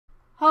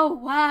Oh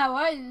wow,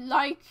 I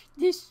like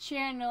this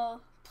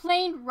channel.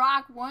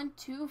 Plainrock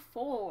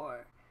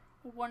 124.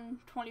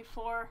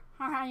 124.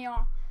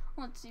 Haha,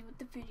 let's see what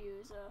the video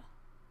is.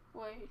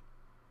 Wait.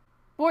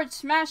 Board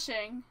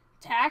smashing.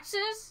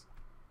 Taxes?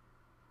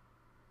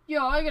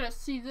 Yo, I gotta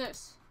see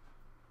this.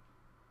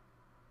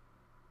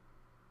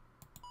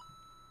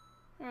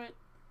 Alright.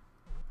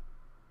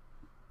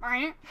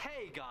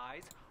 Hey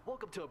guys,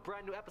 welcome to a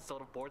brand new episode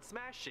of Board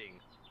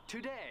Smashing.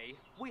 Today,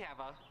 we have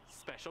a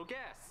special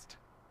guest.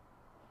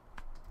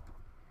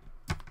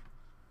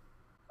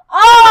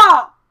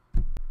 Oh!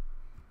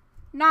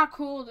 Not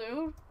cool,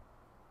 dude.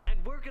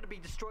 And we're gonna be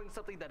destroying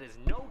something that is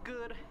no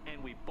good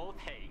and we both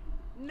hate.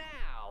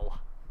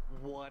 Now,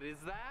 what is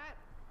that?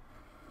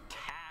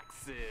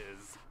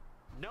 Taxes.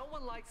 No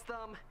one likes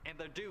them, and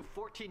they're due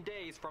 14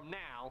 days from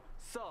now,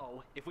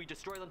 so if we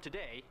destroy them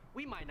today,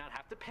 we might not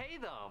have to pay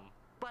them.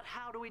 But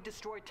how do we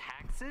destroy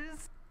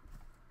taxes?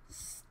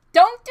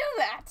 Don't do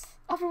that!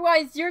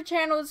 Otherwise, your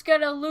channel is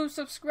gonna lose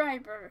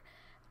subscriber.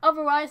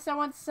 Otherwise,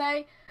 someone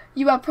say,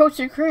 you have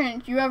posted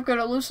cringe, you have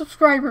gonna lose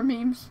subscriber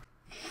memes.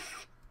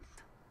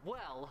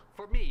 Well,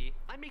 for me,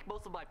 I make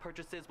most of my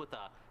purchases with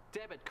a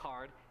debit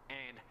card,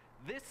 and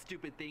this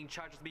stupid thing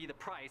charges me the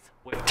price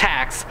with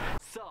tax,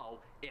 so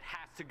it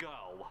has to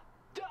go.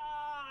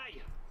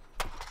 Die!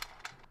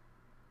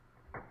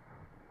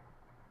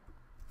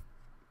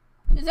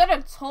 Is that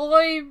a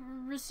toy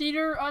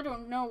receiver? I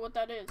don't know what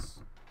that is.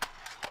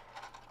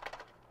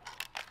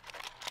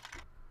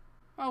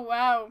 Oh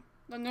wow,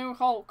 the new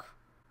Hulk.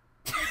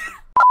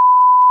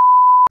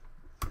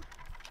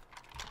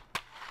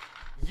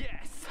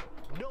 Yes,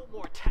 no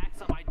more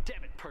tax on my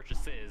debit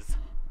purchases.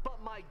 But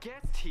my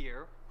guest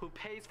here, who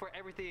pays for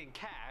everything in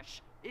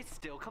cash, is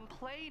still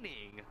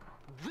complaining.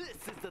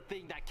 This is the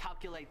thing that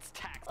calculates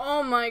tax.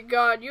 Oh my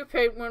god, you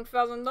paid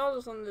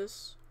 $1,000 on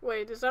this.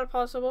 Wait, is that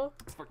possible?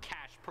 For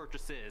cash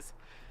purchases.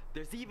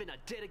 There's even a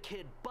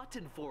dedicated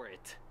button for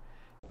it.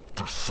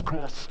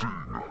 Disgusting.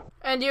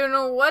 And you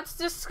know what's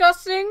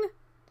disgusting?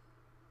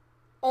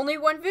 Only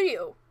one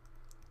video.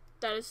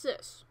 That is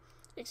this.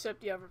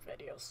 Except the other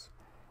videos.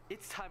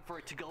 It's time for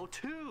it to go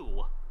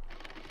too.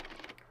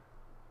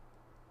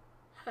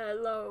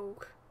 Hello.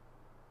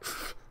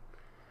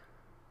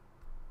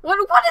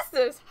 What is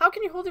this? How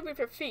can you hold it with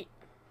your feet?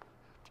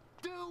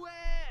 Do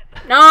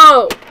it!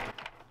 No!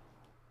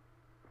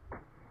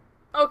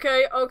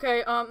 Okay,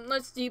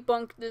 let's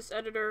debunk this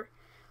editor.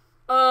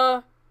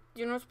 Do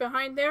you know what's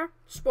behind there?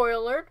 Spoiler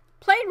alert.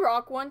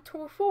 Plainrock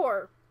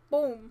 124.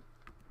 Boom.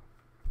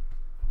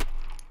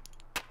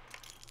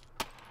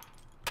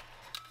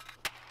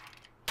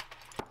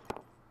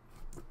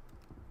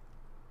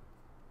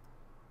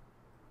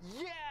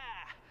 Yeah!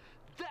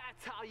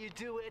 That's how you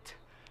do it!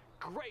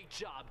 Great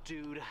job,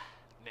 dude.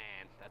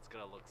 Man, that's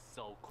gonna look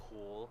so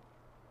cool.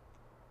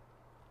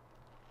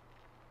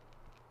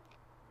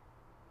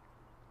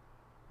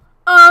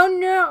 Oh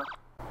no!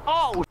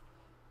 Oh!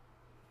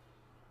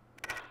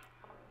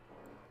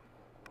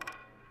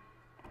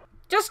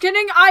 Just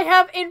kidding, I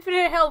have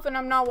infinite health and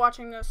I'm not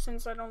watching this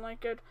since I don't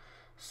like it.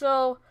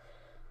 So,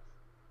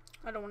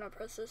 I don't want to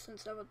press this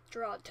since that would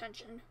draw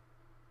attention.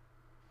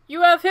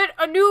 You have hit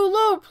a new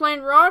low,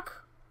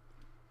 Plainrock.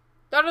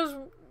 That is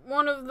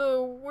one of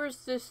the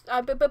worst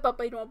I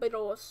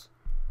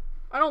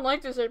don't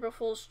like this April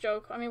Fool's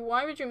joke. I mean,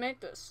 why would you make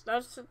this?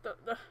 That's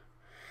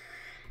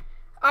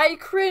I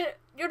cringe.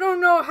 You don't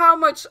know how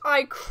much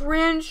I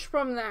cringe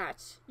from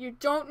that. You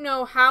don't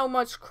know how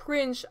much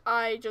cringe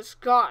I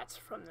just got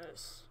from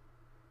this.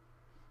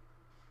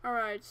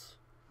 Alright.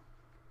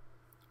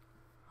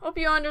 Hope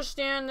you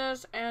understand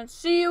this, and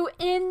see you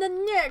in the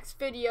next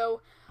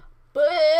video. Bye!